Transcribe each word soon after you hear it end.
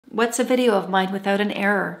What's a video of mine without an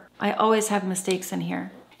error? I always have mistakes in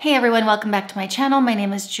here. Hey everyone, welcome back to my channel. My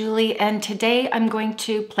name is Julie and today I'm going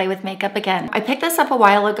to play with makeup again. I picked this up a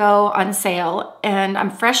while ago on sale and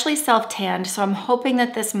I'm freshly self-tanned, so I'm hoping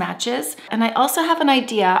that this matches. And I also have an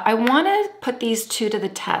idea. I want to put these two to the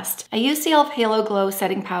test. I used the e.l.f. Halo Glow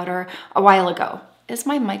setting powder a while ago. Is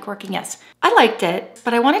my mic working? Yes. I liked it,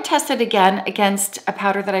 but I want to test it again against a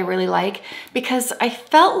powder that I really like because I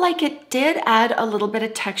felt like it did add a little bit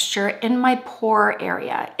of texture in my pore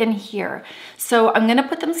area in here. So I'm going to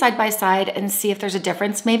put them side by side and see if there's a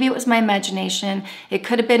difference. Maybe it was my imagination. It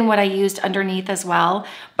could have been what I used underneath as well.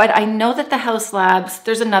 But I know that the Haus Labs,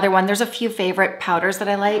 there's another one. There's a few favorite powders that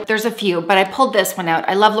I like. There's a few, but I pulled this one out.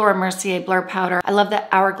 I love Laura Mercier Blur Powder. I love the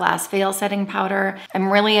Hourglass Veil Setting Powder.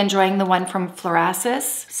 I'm really enjoying the one from Florasis.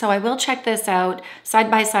 So I will check this out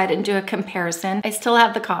side by side and do a comparison. I still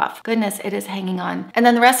have the cough. Goodness, it is hanging on. And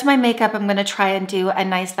then the rest of my makeup, I'm gonna try and do a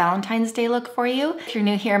nice Valentine's Day look for you. If you're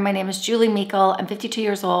new here, my name is Julie Meikle. I'm 52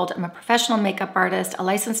 years old. I'm a professional makeup artist, a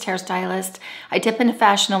licensed hairstylist. I dip into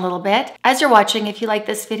fashion a little bit. As you're watching, if you like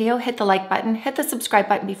this video, hit the like button, hit the subscribe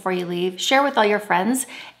button before you leave, share with all your friends,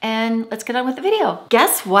 and let's get on with the video.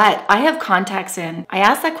 Guess what? I have contacts in. I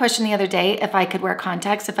asked that question the other day if I could wear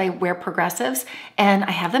contacts if I wear progressives, and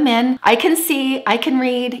I have them in. I can see, I can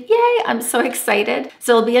read. Yay, I'm so excited.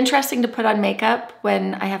 So it'll be interesting to put on makeup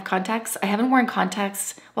when I have contacts. I haven't worn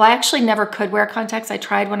contacts. Well, I actually never could wear contacts. I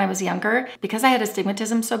tried when I was younger. Because I had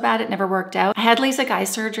astigmatism so bad, it never worked out. I had LASIK eye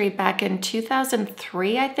surgery back in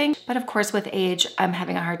 2003, I think. But of course, with age, I'm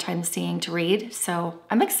having a hard time seeing to read. So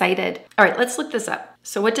I'm excited. All right, let's look this up.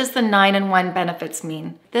 So what does the 9-in-1 benefits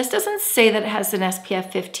mean? This doesn't say that it has an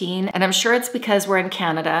SPF 15, and I'm sure it's because we're in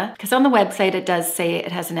Canada, because on the website it does say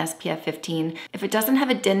it has an SPF 15. If it doesn't have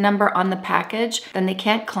a DIN number on the package, then they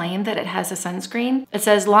can't claim that it has a sunscreen. It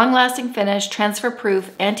says long-lasting finish,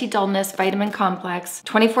 transfer-proof, anti-dullness, vitamin complex,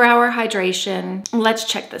 24-hour hydration. Let's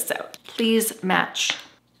check this out. Please match.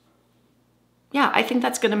 Yeah, I think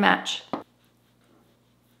that's gonna match.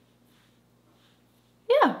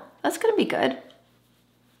 Yeah, that's gonna be good.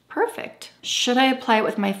 Perfect. Should I apply it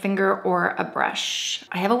with my finger or a brush?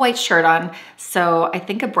 I have a white shirt on, so I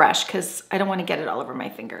think a brush because I don't want to get it all over my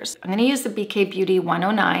fingers. I'm gonna use the BK Beauty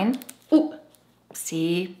 109. Ooh,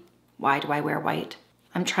 see, why do I wear white?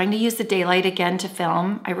 I'm trying to use the daylight again to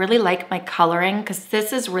film. I really like my coloring because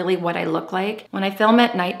this is really what I look like. When I film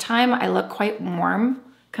at nighttime, I look quite warm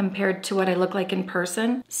compared to what I look like in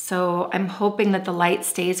person. So I'm hoping that the light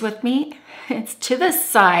stays with me. It's to the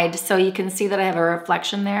side, so you can see that I have a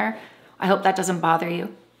reflection there. I hope that doesn't bother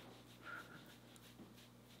you.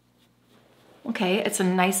 Okay, it's a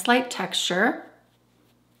nice light texture.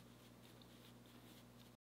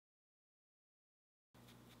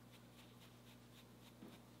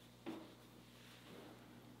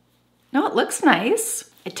 No, it looks nice.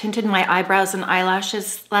 I tinted my eyebrows and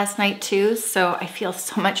eyelashes last night too, so I feel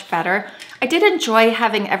so much better. I did enjoy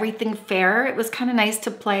having everything fair. It was kind of nice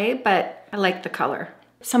to play, but I like the color.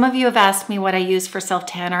 Some of you have asked me what I use for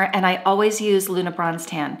self-tanner, and I always use Luna Bronze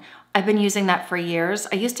Tan. I've been using that for years.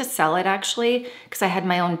 I used to sell it actually because I had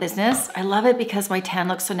my own business. I love it because my tan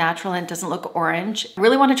looks so natural and it doesn't look orange. I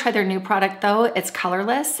really want to try their new product though. It's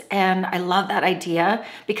colorless and I love that idea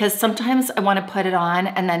because sometimes I want to put it on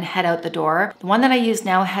and then head out the door. The one that I use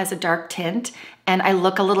now has a dark tint and I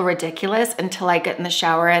look a little ridiculous until I get in the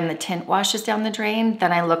shower and the tint washes down the drain.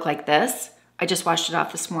 Then I look like this. I just washed it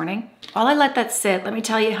off this morning. While I let that sit, let me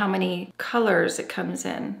tell you how many colors it comes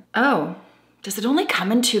in. Oh. Does it only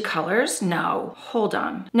come in 2 colors? No, hold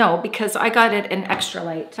on. No, because I got it in extra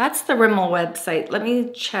light. That's the Rimmel website. Let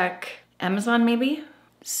me check Amazon maybe?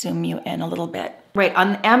 Zoom you in a little bit. Right,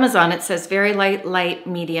 on Amazon it says very light, light,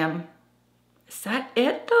 medium. Is that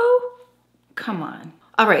it though? Come on.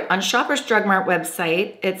 All right, on Shoppers Drug Mart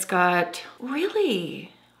website, it's got,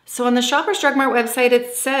 really? So on the Shoppers Drug Mart website,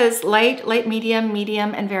 it says light, light, medium,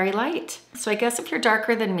 medium, and very light. So I guess if you're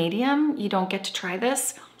darker than medium, you don't get to try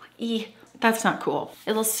this. That's not cool.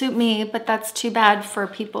 It'll suit me, but that's too bad for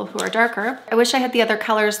people who are darker. I wish I had the other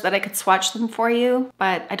colors that I could swatch them for you,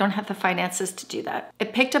 but I don't have the finances to do that. I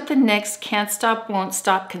picked up the NYX Can't Stop, Won't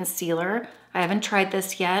Stop Concealer. I haven't tried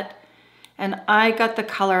this yet. And I got the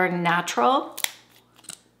color Natural.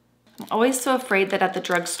 I'm always so afraid that at the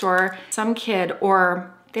drugstore, some kid,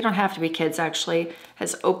 or they don't have to be kids actually,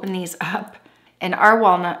 has opened these up. And our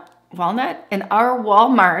in our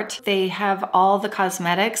Walmart, they have all the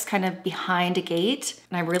cosmetics kind of behind a gate.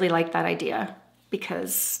 And I really like that idea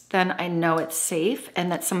because then I know it's safe and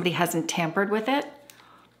that somebody hasn't tampered with it.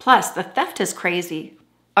 Plus, the theft is crazy.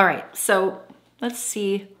 All right, so let's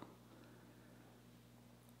see.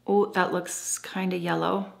 Oh, that looks kind of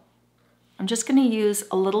yellow. I'm just gonna use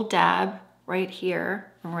a little dab right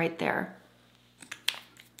here and right there.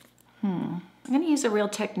 I'm gonna use a Real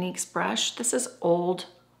Techniques brush. This is old.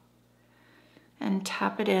 And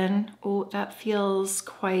tap it in. Oh, that feels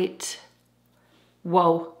quite,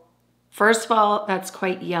 whoa. First of all, that's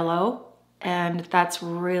quite yellow and that's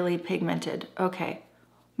really pigmented. Okay,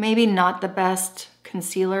 maybe not the best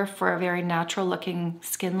concealer for a very natural looking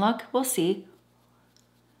skin look. We'll see.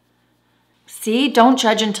 See, don't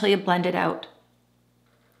judge until you blend it out.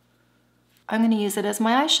 I'm gonna use it as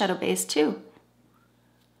my eyeshadow base too.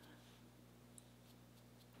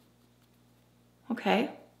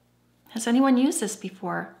 Okay. Has anyone used this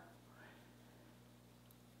before?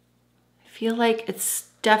 I feel like it's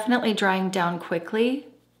definitely drying down quickly.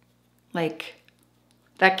 Like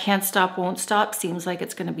that can't stop, won't stop seems like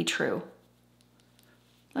it's gonna be true.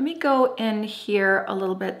 Let me go in here a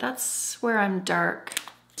little bit. That's where I'm dark.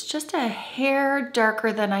 It's just a hair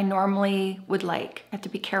darker than I normally would like. I have to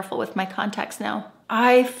be careful with my contacts now.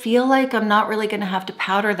 I feel like I'm not really gonna have to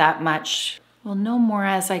powder that much. We'll know more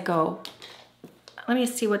as I go. Let me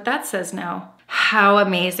see what that says now. How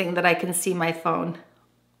amazing that I can see my phone.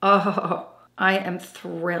 Oh, I am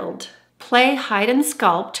thrilled. Play Hide and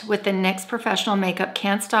Sculpt with the NYX Professional Makeup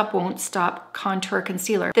Can't Stop, Won't Stop Contour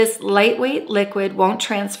Concealer. This lightweight liquid won't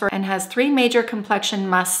transfer and has 3 major complexion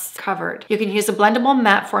musts covered. You can use a blendable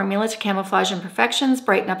matte formula to camouflage imperfections,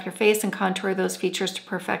 brighten up your face, and contour those features to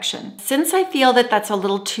perfection. Since I feel that that's a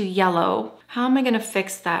little too yellow, how am I gonna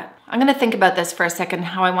fix that? I'm gonna think about this for a second,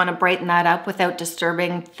 how I wanna brighten that up without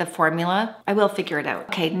disturbing the formula. I will figure it out.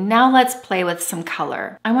 Okay, now let's play with some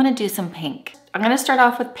color. I wanna do some pink. I'm gonna start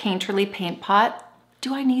off with Painterly Paint Pot.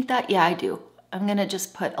 Do I need that? Yeah, I do. I'm gonna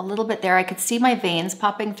just put a little bit there. I could see my veins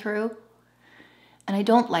popping through, and I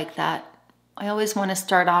don't like that. I always wanna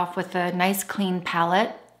start off with a nice clean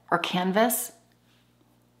palette or canvas.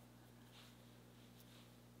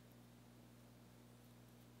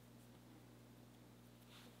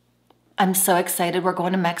 I'm so excited. We're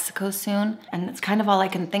going to Mexico soon, and it's kind of all I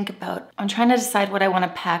can think about. I'm trying to decide what I want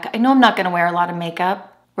to pack. I know I'm not going to wear a lot of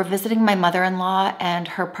makeup. We're visiting my mother-in-law and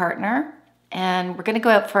her partner, and we're going to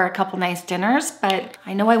go out for a couple nice dinners, but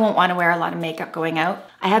I know I won't want to wear a lot of makeup going out.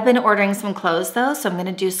 I have been ordering some clothes though, so I'm going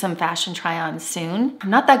to do some fashion try-ons soon.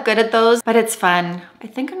 I'm not that good at those, but it's fun. I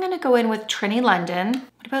think I'm going to go in with Trinny London.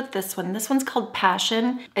 What about this one? This one's called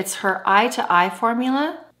Passion. It's her Eye to Eye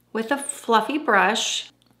formula with a fluffy brush.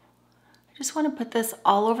 Just want to put this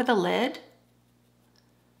all over the lid.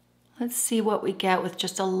 Let's see what we get with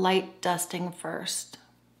just a light dusting first.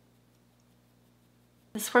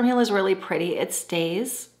 This formula is really pretty. It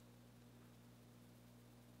stays.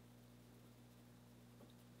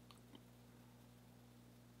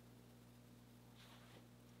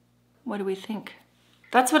 What do we think?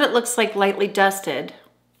 That's what it looks like lightly dusted.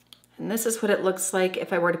 And this is what it looks like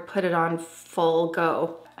if I were to put it on full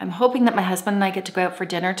go. I'm hoping that my husband and I get to go out for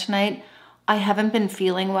dinner tonight. I haven't been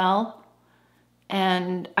feeling well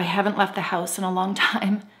and I haven't left the house in a long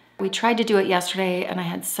time. We tried to do it yesterday and I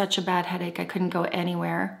had such a bad headache I couldn't go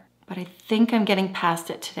anywhere, but I think I'm getting past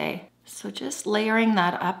it today. So just layering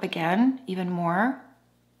that up again, even more.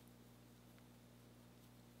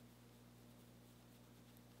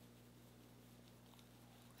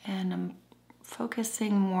 And I'm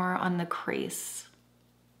focusing more on the crease.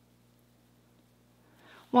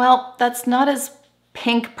 Well, that's not as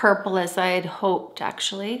pink purple as I had hoped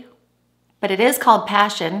actually, but it is called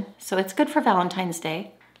Passion, so it's good for Valentine's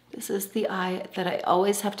Day. This is the eye that I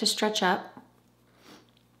always have to stretch up.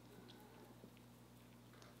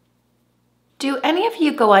 Do any of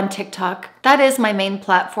you go on TikTok? That is my main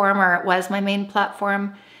platform, or it was my main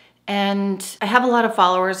platform, and I have a lot of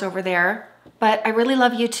followers over there, but I really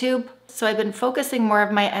love YouTube. So I've been focusing more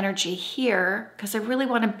of my energy here because I really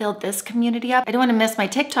want to build this community up. I don't want to miss my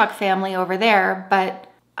TikTok family over there,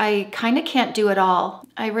 but I kind of can't do it all.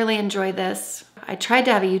 I really enjoy this. I tried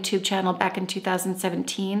to have a YouTube channel back in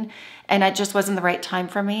 2017 and it just wasn't the right time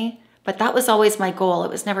for me, but that was always my goal.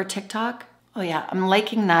 It was never TikTok. Oh yeah, I'm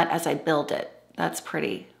liking that as I build it. That's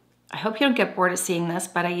pretty. I hope you don't get bored of seeing this,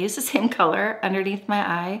 but I use the same color underneath my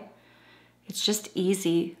eye. It's just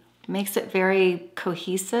easy. It makes it very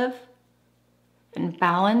cohesive and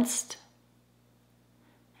balanced.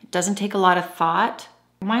 It doesn't take a lot of thought.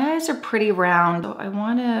 My eyes are pretty round. I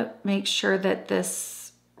want to make sure that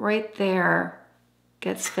this right there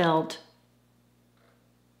gets filled.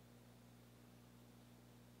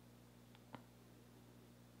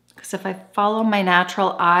 Because if I follow my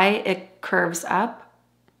natural eye, it curves up,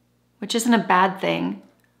 which isn't a bad thing.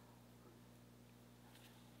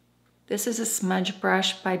 This is a smudge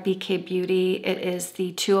brush by BK Beauty. It is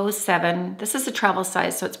the 207. This is a travel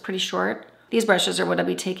size, so it's pretty short. These brushes are what I'll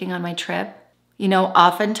be taking on my trip. You know,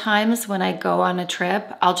 oftentimes when I go on a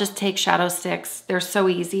trip, I'll just take shadow sticks. They're so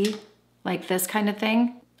easy, like this kind of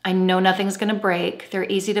thing. I know nothing's gonna break. They're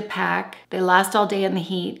easy to pack. They last all day in the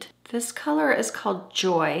heat. This color is called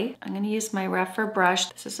Joy. I'm gonna use my Refer brush.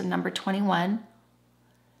 This is a number 21.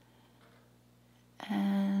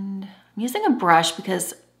 And I'm using a brush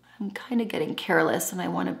because I'm kind of getting careless and I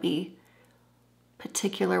wanna be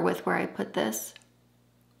particular with where I put this.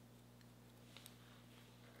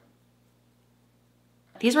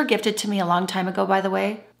 These were gifted to me a long time ago, by the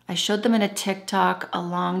way. I showed them in a TikTok a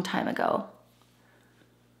long time ago.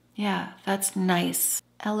 Yeah, that's nice.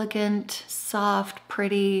 Elegant, soft,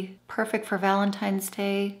 pretty, perfect for Valentine's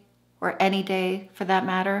Day or any day for that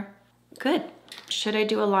matter. Good. Should I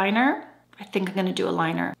do a liner? I think I'm gonna do a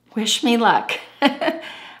liner. Wish me luck.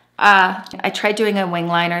 I tried doing a wing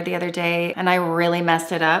liner the other day and I really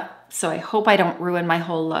messed it up. So I hope I don't ruin my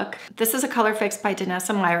whole look. This is a color fix by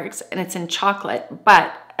Danessa Myricks and it's in chocolate,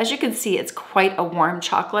 but as you can see, it's quite a warm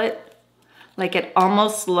chocolate. Like it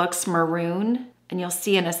almost looks maroon. And you'll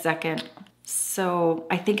see in a second. So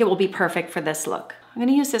I think it will be perfect for this look. I'm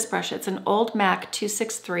gonna use this brush. It's an old MAC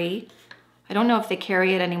 263. I don't know if they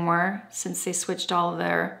carry it anymore since they switched all of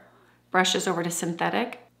their brushes over to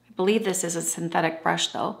synthetic. I believe this is a synthetic brush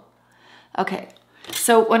though. Okay,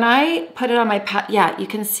 so when I put it on my palette, yeah, you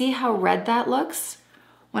can see how red that looks.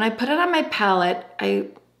 When I put it on my palette, I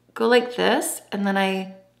go like this and then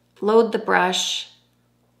I load the brush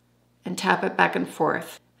and tap it back and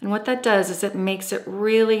forth. And what that does is it makes it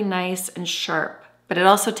really nice and sharp, but it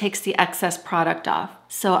also takes the excess product off.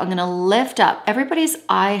 So I'm gonna lift up. Everybody's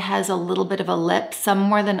eye has a little bit of a lip, some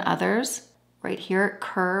more than others. Right here it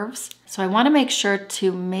curves. So I wanna make sure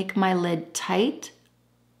to make my lid tight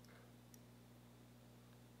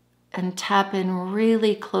and tap in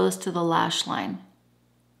really close to the lash line.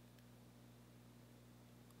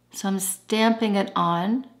 So I'm stamping it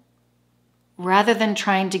on, rather than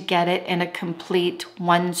trying to get it in a complete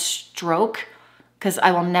one stroke, because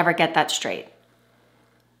I will never get that straight.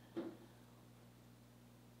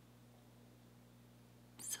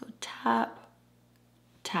 So tap,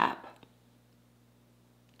 tap.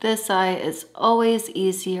 This eye is always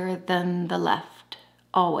easier than the left,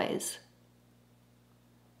 always.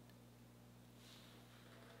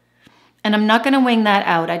 And I'm not gonna wing that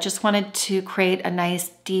out. I just wanted to create a nice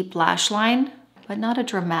deep lash line, but not a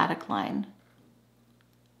dramatic line.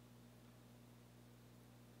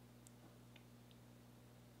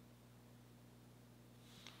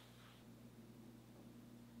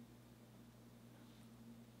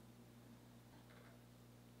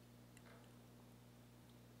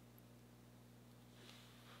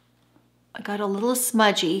 I got a little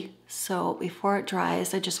smudgy, so before it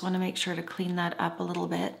dries, I just want to make sure to clean that up a little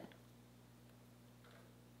bit.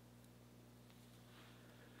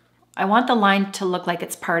 I want the line to look like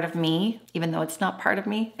it's part of me, even though it's not part of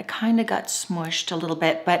me. It kind of got smushed a little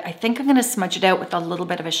bit, but I think I'm going to smudge it out with a little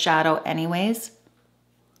bit of a shadow anyways.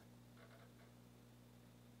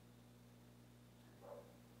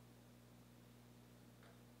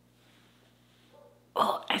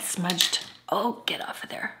 Oh, I smudged. Oh, get off of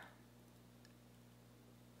there.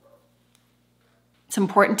 It's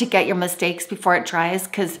important to get your mistakes before it dries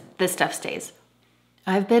because this stuff stays.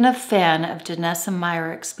 I've been a fan of Danessa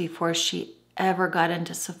Myricks before she ever got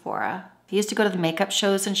into Sephora. I used to go to the makeup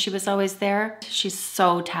shows and she was always there. She's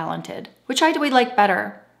so talented. Which eye do we like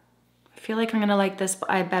better? I feel like I'm gonna like this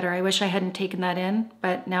eye better. I wish I hadn't taken that in,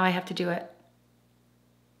 but now I have to do it.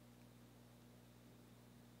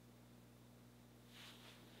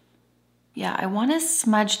 Yeah, I wanna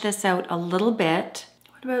smudge this out a little bit.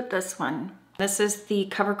 What about this one? This is the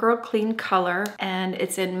Covergirl Clean Color and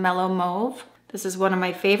it's in Mellow Mauve. This is one of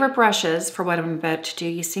my favorite brushes for what I'm about to do.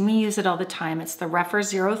 You see me use it all the time. It's the Refer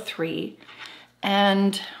 03.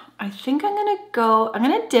 And I think I'm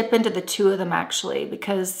gonna dip into the two of them actually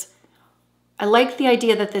because I like the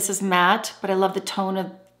idea that this is matte, but I love the tone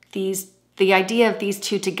of these. The idea of these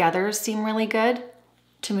two together seem really good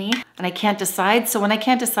to me. And I can't decide. So when I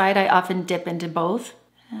can't decide, I often dip into both.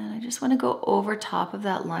 And I just wanna go over top of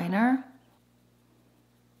that liner.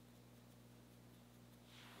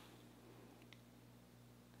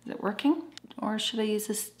 Is it working? Or should I use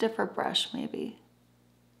a stiffer brush maybe?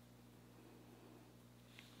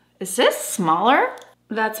 Is this smaller?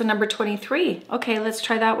 That's a number 23. Okay, let's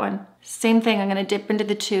try that one. Same thing, I'm gonna dip into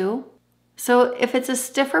the two. So if it's a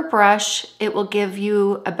stiffer brush, it will give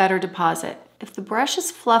you a better deposit. If the brush is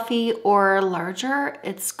fluffy or larger,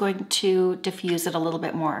 it's going to diffuse it a little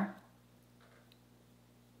bit more.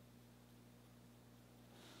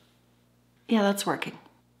 Yeah, that's working.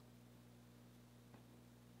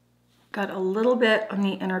 Got a little bit on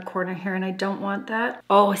the inner corner here and I don't want that.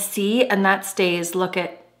 Oh, see, and that stays, look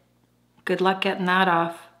at, good luck getting that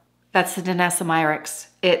off. That's the Danessa Myricks,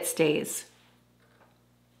 it stays.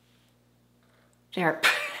 There,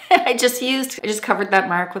 I just covered that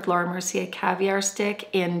mark with Laura Mercier Caviar Stick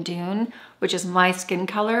in Dune, which is my skin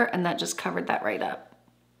color, and that just covered that right up.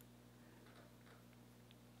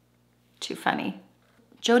 Too funny.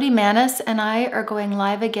 Jody Manis and I are going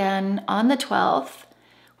live again on the 12th.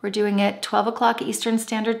 We're doing it 12 o'clock Eastern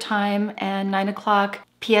Standard Time and 9 o'clock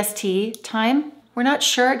PST time. We're not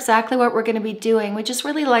sure exactly what we're gonna be doing. We just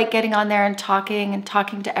really like getting on there and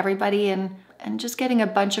talking to everybody and just getting a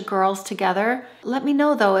bunch of girls together. Let me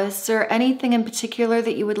know though, is there anything in particular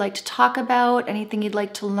that you would like to talk about? Anything you'd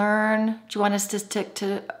like to learn? Do you want us to stick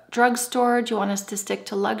to drugstore? Do you want us to stick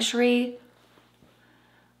to luxury?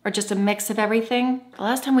 Or just a mix of everything? The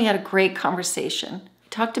last time we had a great conversation.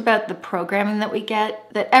 Talked about the programming that we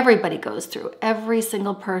get, that everybody goes through, every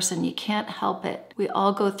single person, you can't help it. We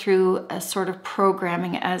all go through a sort of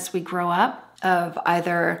programming as we grow up of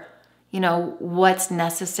either, you know, what's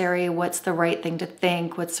necessary, what's the right thing to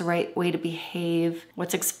think, what's the right way to behave,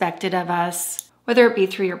 what's expected of us, whether it be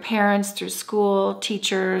through your parents, through school,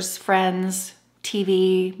 teachers, friends,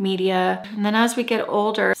 TV, media. And then as we get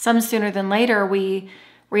older, some sooner than later, we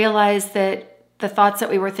realize that the thoughts that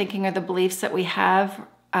we were thinking or the beliefs that we have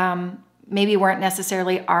maybe weren't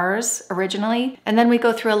necessarily ours originally. And then we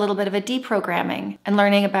go through a little bit of a deprogramming and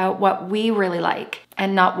learning about what we really like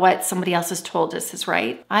and not what somebody else has told us is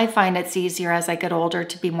right. I find it's easier as I get older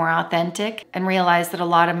to be more authentic and realize that a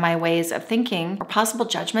lot of my ways of thinking or possible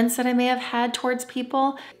judgments that I may have had towards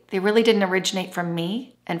people, they really didn't originate from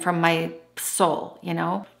me and from my soul, you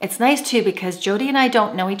know? It's nice too because Jody and I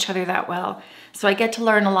don't know each other that well. So I get to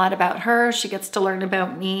learn a lot about her, she gets to learn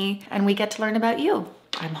about me, and we get to learn about you.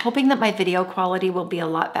 I'm hoping that my video quality will be a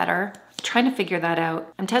lot better. I'm trying to figure that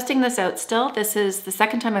out. I'm testing this out still. This is the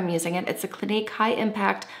second time I'm using it. It's a Clinique High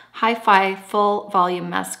Impact Hi-Fi Full Volume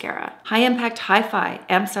Mascara. High Impact Hi-Fi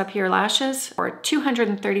amps up your lashes for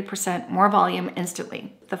 230% more volume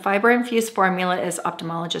instantly. The fiber-infused formula is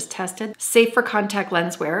ophthalmologist tested. Safe for contact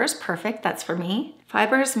lens wearers. Perfect, that's for me.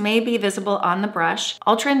 Fibers may be visible on the brush.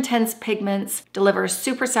 Ultra intense pigments deliver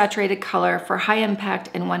super saturated color for high impact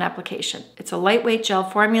in one application. It's a lightweight gel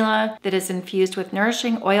formula that is infused with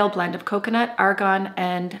nourishing oil blend of coconut, argan,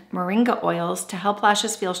 and moringa oils to help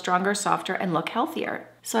lashes feel stronger, softer, and look healthier.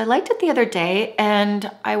 So I liked it the other day and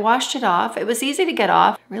I washed it off. It was easy to get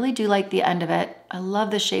off. I really do like the end of it. I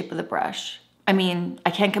love the shape of the brush. I mean,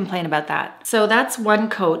 I can't complain about that. So that's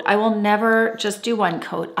one coat. I will never just do one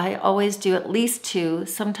coat. I always do at least 2,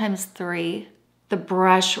 sometimes 3. The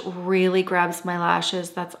brush really grabs my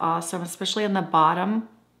lashes. That's awesome, especially on the bottom.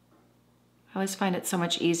 I always find it so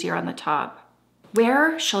much easier on the top.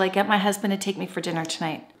 Where shall I get my husband to take me for dinner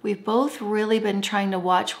tonight? We've both really been trying to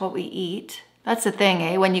watch what we eat. That's the thing,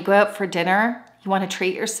 eh? When you go out for dinner, you want to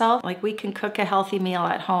treat yourself? Like we can cook a healthy meal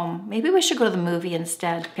at home. Maybe we should go to the movie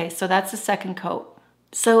instead. Okay, so that's the second coat.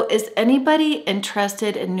 So is anybody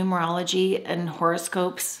interested in numerology and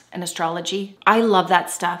horoscopes and astrology? I love that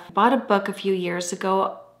stuff. I bought a book a few years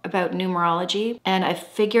ago about numerology and I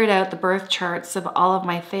figured out the birth charts of all of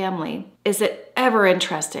my family. Is it ever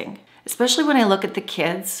interesting? Especially when I look at the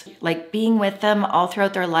kids, like being with them all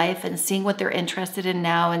throughout their life and seeing what they're interested in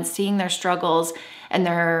now and seeing their struggles and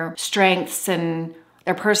their strengths and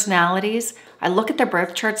their personalities. I look at their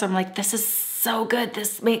birth charts, I'm like, this is so good.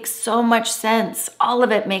 This makes so much sense. All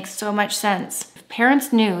of it makes so much sense. If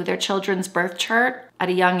parents knew their children's birth chart at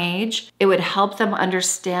a young age, it would help them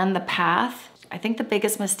understand the path. I think the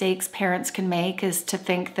biggest mistakes parents can make is to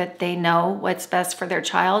think that they know what's best for their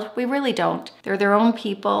child. We really don't. They're their own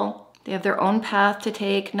people. They have their own path to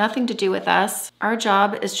take, nothing to do with us. Our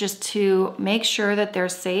job is just to make sure that they're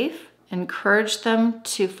safe, encourage them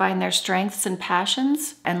to find their strengths and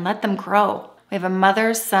passions, and let them grow. We have a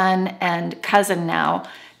mother, son, and cousin now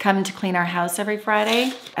come to clean our house every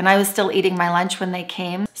Friday, and I was still eating my lunch when they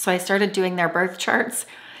came, so I started doing their birth charts.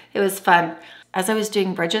 It was fun. As I was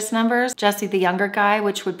doing Bridget's numbers, Jesse, the younger guy,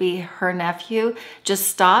 which would be her nephew, just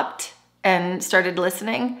stopped and started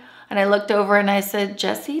listening. And I looked over and I said,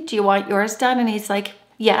 Jesse, do you want yours done? And he's like,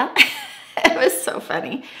 yeah. It was so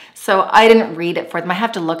funny. So I didn't read it for them. I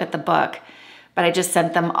have to look at the book, but I just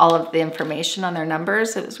sent them all of the information on their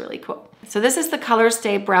numbers. It was really cool. So this is the Color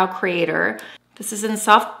Stay Brow Creator. This is in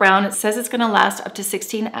soft brown. It says it's gonna last up to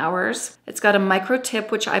 16 hours. It's got a micro tip,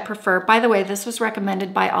 which I prefer. By the way, this was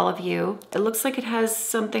recommended by all of you. It looks like it has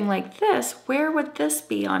something like this. Where would this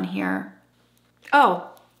be on here?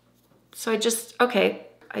 Oh, so I just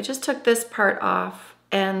took this part off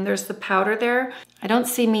and there's the powder there. I don't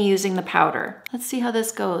see me using the powder. Let's see how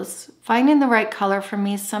this goes. Finding the right color for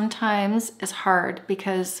me sometimes is hard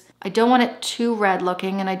because I don't want it too red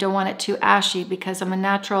looking and I don't want it too ashy because I'm a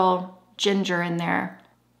natural ginger in there.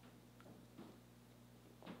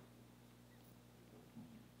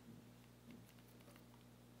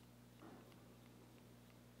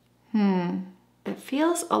 It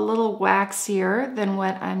feels a little waxier than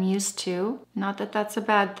what I'm used to. Not that that's a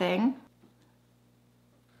bad thing.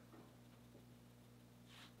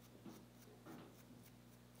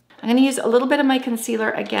 I'm gonna use a little bit of my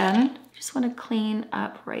concealer again. Just wanna clean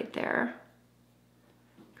up right there.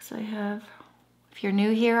 Because I have, if you're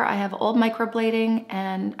new here, I have old microblading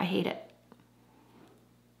and I hate it.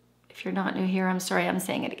 If you're not new here, I'm sorry, I'm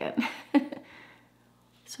saying it again.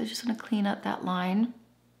 So I just wanna clean up that line.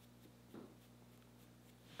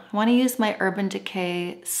 I want to use my Urban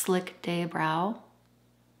Decay Slick Day Brow.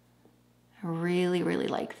 I really, really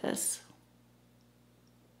like this.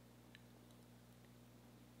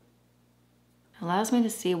 It allows me to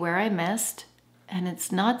see where I missed, and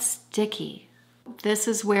it's not sticky. This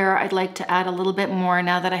is where I'd like to add a little bit more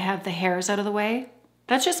now that I have the hairs out of the way.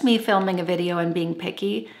 That's just me filming a video and being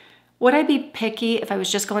picky. Would I be picky if I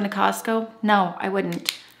was just going to Costco? No, I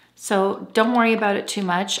wouldn't. So don't worry about it too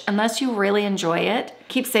much unless you really enjoy it. I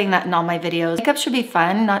keep saying that in all my videos. Makeup should be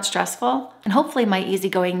fun, not stressful. And hopefully my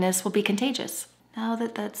easygoingness will be contagious. Now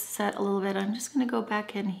that that's set a little bit, I'm just gonna go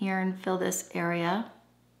back in here and fill this area.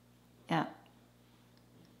 Yeah.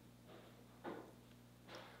 I'm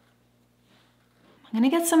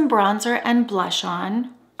gonna get some bronzer and blush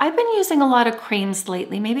on. I've been using a lot of creams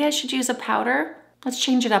lately. Maybe I should use a powder. Let's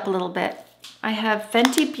change it up a little bit. I have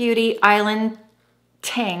Fenty Beauty Island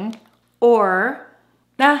Ting, or,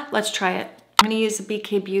 let's try it. I'm gonna use the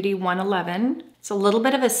BK Beauty 111. It's a little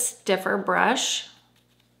bit of a stiffer brush.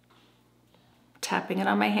 Tapping it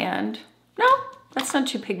on my hand. No, that's not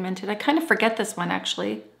too pigmented. I kind of forget this one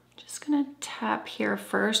actually. Just gonna tap here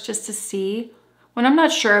first just to see. When I'm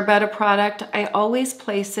not sure about a product, I always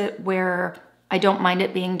place it where I don't mind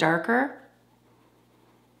it being darker.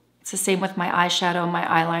 It's the same with my eyeshadow, my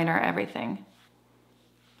eyeliner, everything.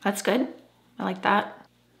 That's good. I like that.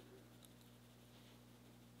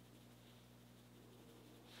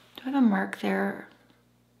 Do I have a mark there?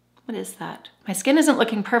 What is that? My skin isn't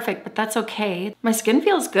looking perfect, but that's okay. My skin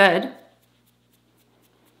feels good.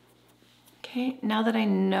 Okay, now that I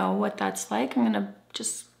know what that's like, I'm gonna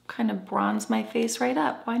just kind of bronze my face right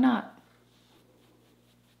up. Why not?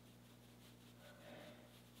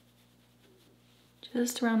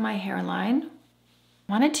 Just around my hairline.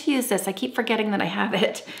 I wanted to use this. I keep forgetting that I have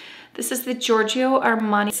it. This is the Giorgio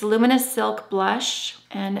Armani Luminous Silk Blush,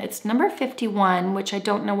 and it's number 51, which I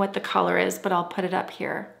don't know what the color is, but I'll put it up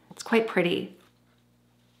here. It's quite pretty.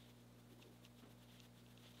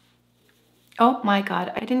 Oh my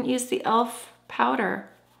God, I didn't use the e.l.f. powder.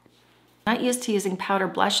 I'm not used to using powder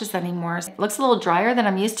blushes anymore. It looks a little drier than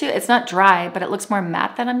I'm used to. It's not dry, but it looks more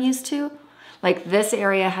matte than I'm used to. Like this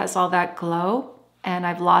area has all that glow, and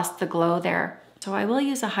I've lost the glow there. So I will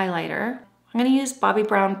use a highlighter. I'm gonna use Bobbi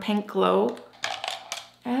Brown Pink Glow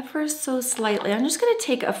ever so slightly. I'm just gonna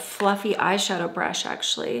take a fluffy eyeshadow brush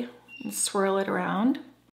actually and swirl it around.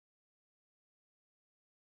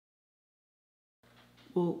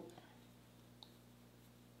 Ooh.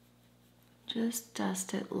 Just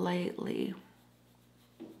dust it lightly.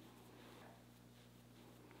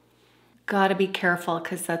 Gotta be careful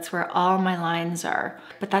because that's where all my lines are.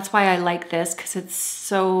 But that's why I like this, because it's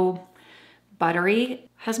so buttery.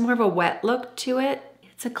 Has more of a wet look to it.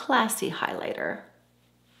 It's a classy highlighter.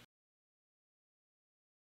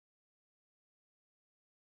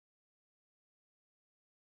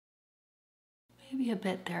 Maybe a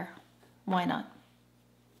bit there. Why not?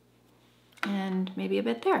 And maybe a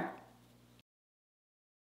bit there.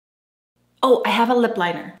 Oh, I have a lip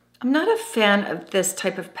liner. I'm not a fan of this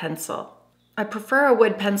type of pencil. I prefer a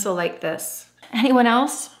wood pencil like this. Anyone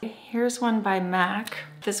else? Here's one by MAC.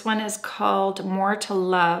 This one is called More to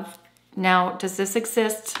Love. Now, does this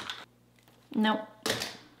exist? Nope.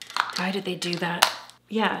 Why did they do that?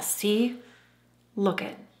 Yeah, see? Look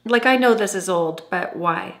it. Like, I know this is old, but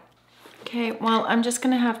why? Okay, well, I'm just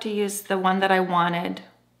gonna have to use the one that I wanted,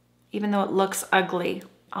 even though it looks ugly.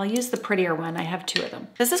 I'll use the prettier one. I have two of them.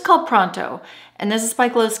 This is called Pronto, and this is by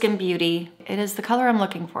Glow Skin Beauty. It is the color I'm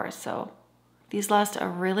looking for, so these last a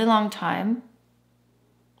really long time.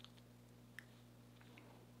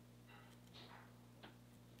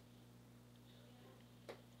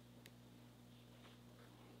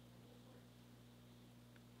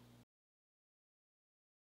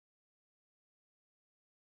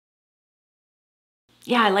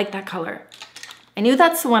 Yeah, I like that color. I knew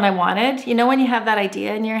that's the one I wanted. You know when you have that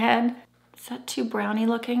idea in your head? Is that too brownie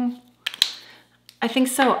looking? I think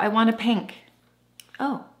so. I want a pink.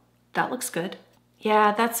 Oh, that looks good.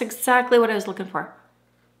 Yeah, that's exactly what I was looking for.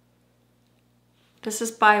 This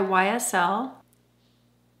is by YSL.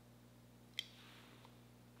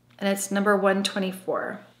 And it's number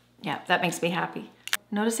 124. Yeah, that makes me happy.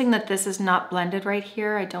 Noticing that this is not blended right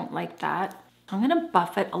here, I don't like that. I'm gonna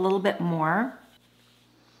buff it a little bit more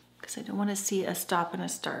because I don't wanna see a stop and a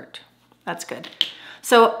start. That's good.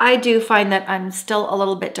 So I do find that I'm still a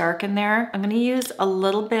little bit dark in there. I'm gonna use a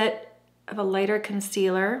little bit of a lighter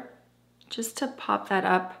concealer just to pop that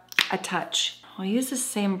up a touch. I'll use the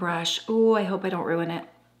same brush. Oh, I hope I don't ruin it.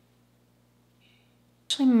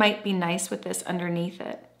 Actually might be nice with this underneath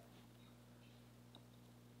it.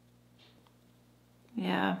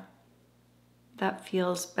 Yeah, that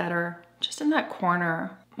feels better. Just in that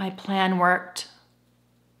corner. My plan worked.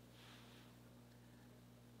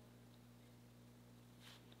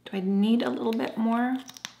 Do I need a little bit more?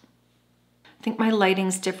 I think my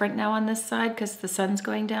lighting's different now on this side because the sun's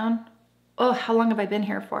going down. Oh, how long have I been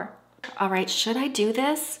here for? All right, should I do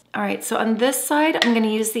this? All right, so on this side, I'm gonna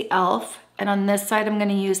use the e.l.f. and on this side, I'm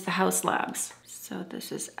gonna use the Haus Labs. So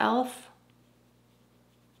this is e.l.f.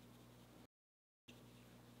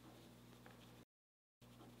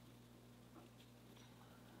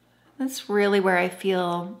 That's really where I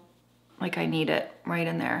feel like I need it, right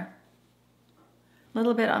in there. A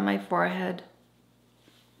little bit on my forehead.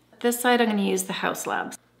 This side, I'm gonna use the Haus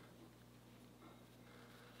Labs.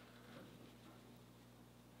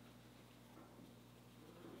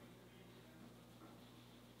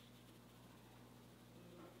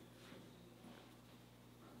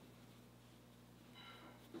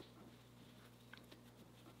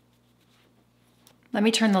 Let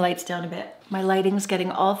me turn the lights down a bit. My lighting's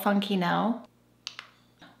getting all funky now.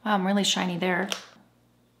 Wow, I'm really shiny there.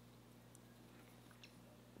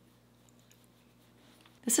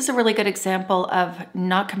 This is a really good example of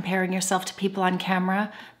not comparing yourself to people on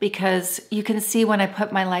camera because you can see when I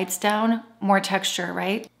put my lights down, more texture,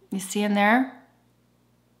 right? You see in there?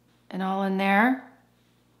 And all in there.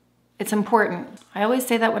 It's important. I always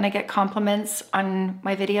say that when I get compliments on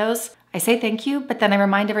my videos. I say thank you, but then I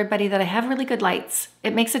remind everybody that I have really good lights.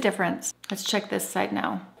 It makes a difference. Let's check this side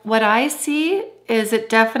now. What I see is it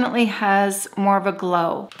definitely has more of a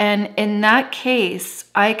glow. And in that case,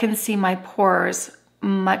 I can see my pores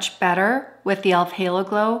much better with the e.l.f. Halo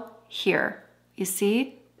Glow here. You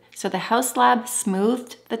see? So the Haus Lab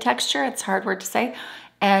smoothed the texture. It's a hard word to say.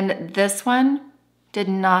 And this one did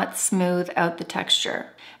not smooth out the texture.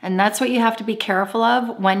 And that's what you have to be careful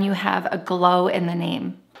of when you have a glow in the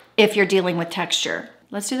name, if you're dealing with texture.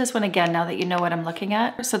 Let's do this one again now that you know what I'm looking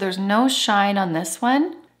at. So there's no shine on this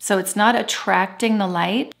one. So it's not attracting the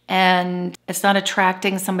light and it's not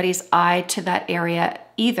attracting somebody's eye to that area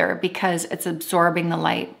either because it's absorbing the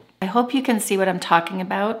light. I hope you can see what I'm talking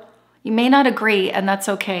about. You may not agree and that's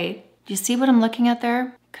okay. Do you see what I'm looking at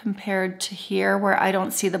there? Compared to here where I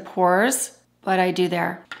don't see the pores, but I do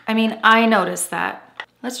there. I mean, I noticed that.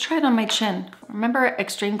 Let's try it on my chin. Remember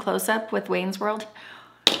Extreme Close-Up with Wayne's World?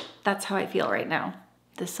 That's how I feel right now.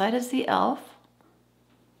 This side is the e.l.f.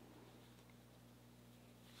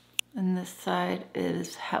 And this side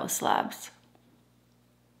is Haus Labs.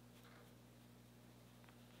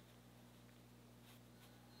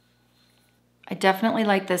 I definitely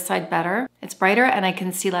like this side better. It's brighter and I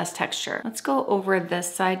can see less texture. Let's go over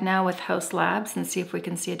this side now with Haus Labs and see if we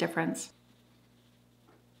can see a difference.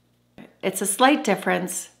 It's a slight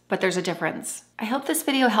difference, but there's a difference. I hope this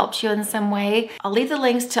video helped you in some way. I'll leave the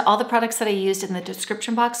links to all the products that I used in the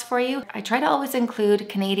description box for you. I try to always include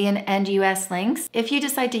Canadian and US links. If you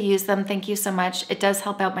decide to use them, thank you so much. It does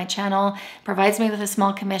help out my channel, provides me with a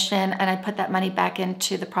small commission, and I put that money back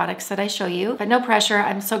into the products that I show you. But no pressure,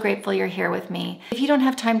 I'm so grateful you're here with me. If you don't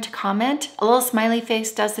have time to comment, a little smiley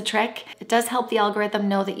face does the trick. It does help the algorithm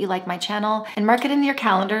know that you like my channel. And mark it in your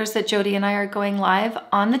calendars that Jody and I are going live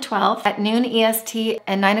on the 12th at noon EST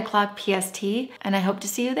and 9 o'clock PST. And I hope to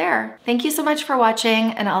see you there. Thank you so much for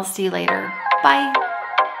watching and I'll see you later. Bye.